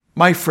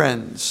My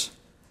friends,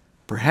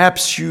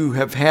 perhaps you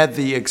have had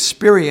the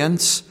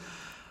experience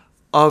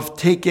of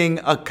taking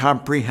a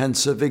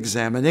comprehensive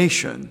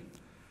examination.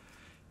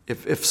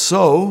 If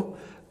so,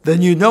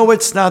 then you know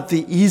it's not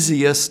the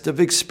easiest of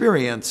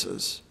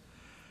experiences.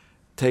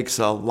 It takes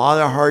a lot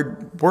of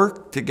hard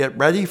work to get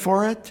ready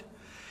for it.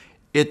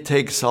 It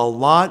takes a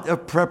lot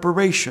of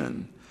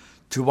preparation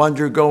to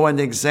undergo an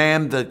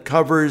exam that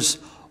covers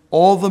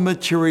all the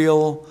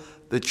material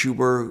that you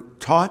were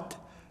taught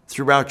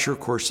throughout your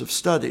course of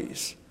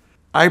studies.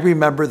 I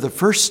remember the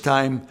first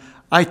time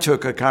I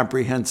took a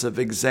comprehensive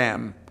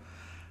exam.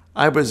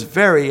 I was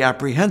very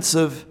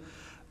apprehensive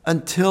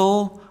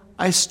until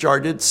I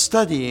started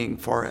studying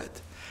for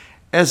it.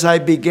 As I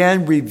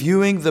began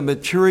reviewing the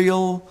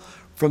material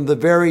from the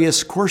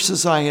various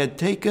courses I had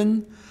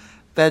taken,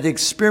 that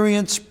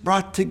experience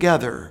brought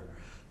together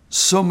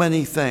so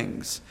many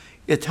things.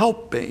 It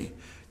helped me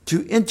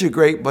to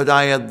integrate what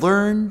I had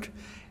learned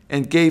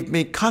and gave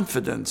me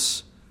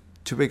confidence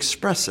to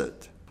express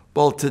it.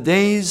 Well,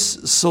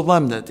 today's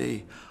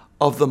solemnity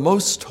of the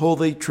Most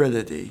Holy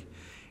Trinity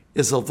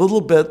is a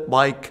little bit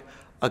like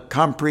a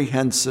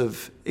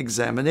comprehensive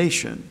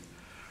examination.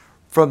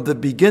 From the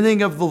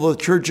beginning of the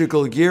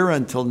liturgical year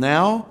until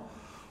now,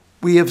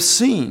 we have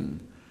seen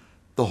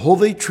the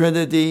Holy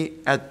Trinity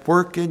at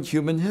work in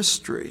human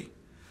history.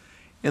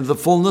 In the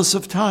fullness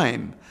of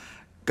time,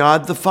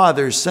 God the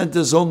Father sent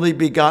his only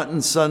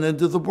begotten Son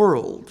into the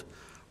world,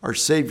 our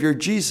Savior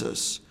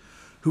Jesus,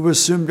 who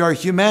assumed our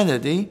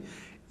humanity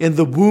in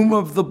the womb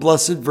of the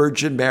Blessed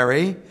Virgin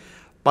Mary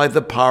by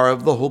the power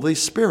of the Holy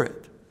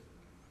Spirit.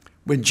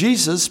 When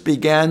Jesus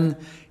began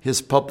his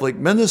public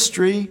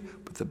ministry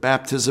with the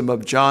baptism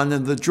of John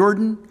in the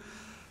Jordan,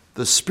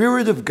 the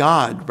Spirit of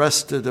God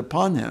rested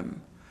upon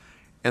him,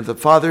 and the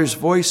Father's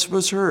voice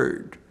was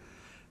heard,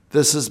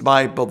 "This is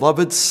my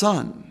beloved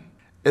Son."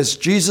 As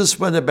Jesus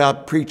went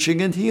about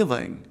preaching and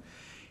healing,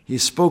 he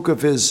spoke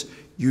of his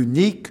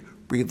unique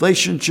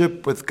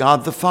relationship with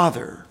God the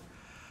Father,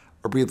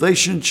 a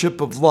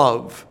relationship of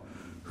love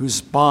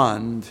whose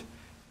bond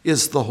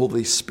is the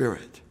Holy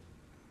Spirit.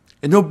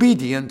 In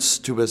obedience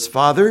to his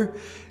Father,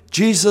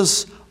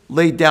 Jesus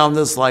laid down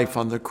his life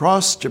on the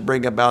cross to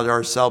bring about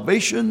our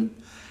salvation,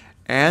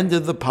 and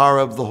in the power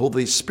of the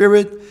Holy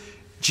Spirit,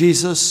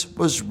 Jesus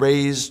was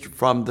raised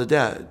from the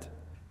dead.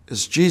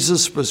 As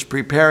Jesus was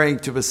preparing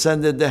to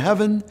ascend into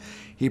heaven,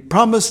 he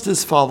promised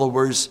his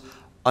followers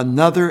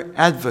another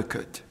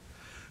advocate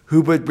who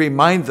would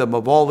remind them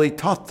of all he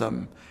taught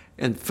them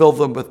and fill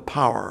them with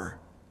power.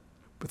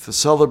 With the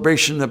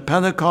celebration of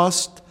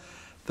Pentecost,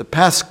 the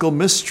Paschal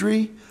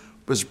mystery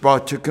was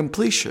brought to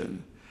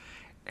completion,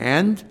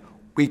 and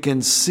we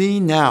can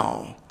see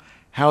now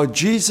how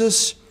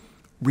Jesus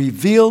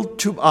revealed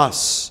to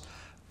us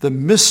the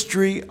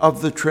mystery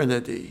of the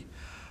Trinity,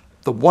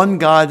 the one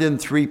God in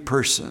three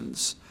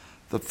persons,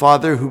 the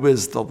Father who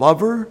is the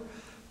lover,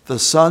 the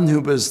Son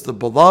who is the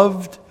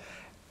beloved,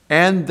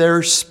 and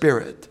their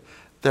Spirit,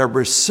 their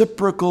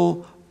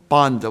reciprocal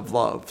bond of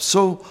love.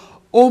 So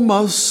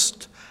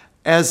almost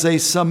as a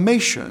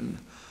summation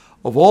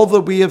of all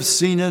that we have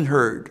seen and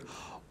heard,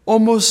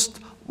 almost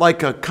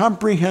like a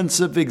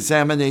comprehensive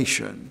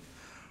examination,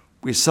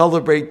 we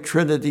celebrate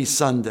Trinity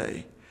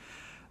Sunday,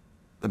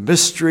 the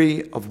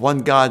mystery of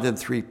one God in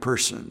three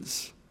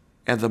persons.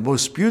 And the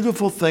most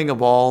beautiful thing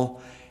of all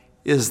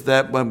is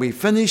that when we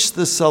finish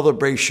this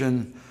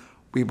celebration,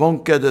 we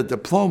won't get a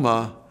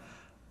diploma,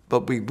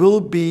 but we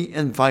will be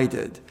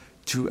invited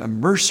to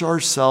immerse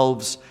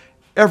ourselves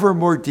ever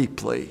more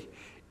deeply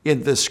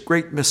in this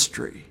great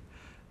mystery,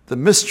 the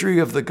mystery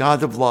of the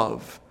God of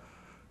love,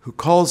 who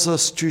calls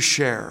us to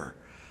share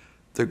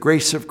the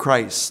grace of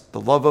Christ,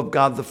 the love of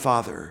God the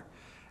Father,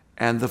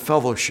 and the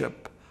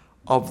fellowship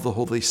of the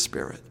Holy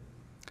Spirit.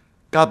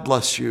 God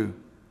bless you,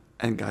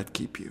 and God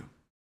keep you.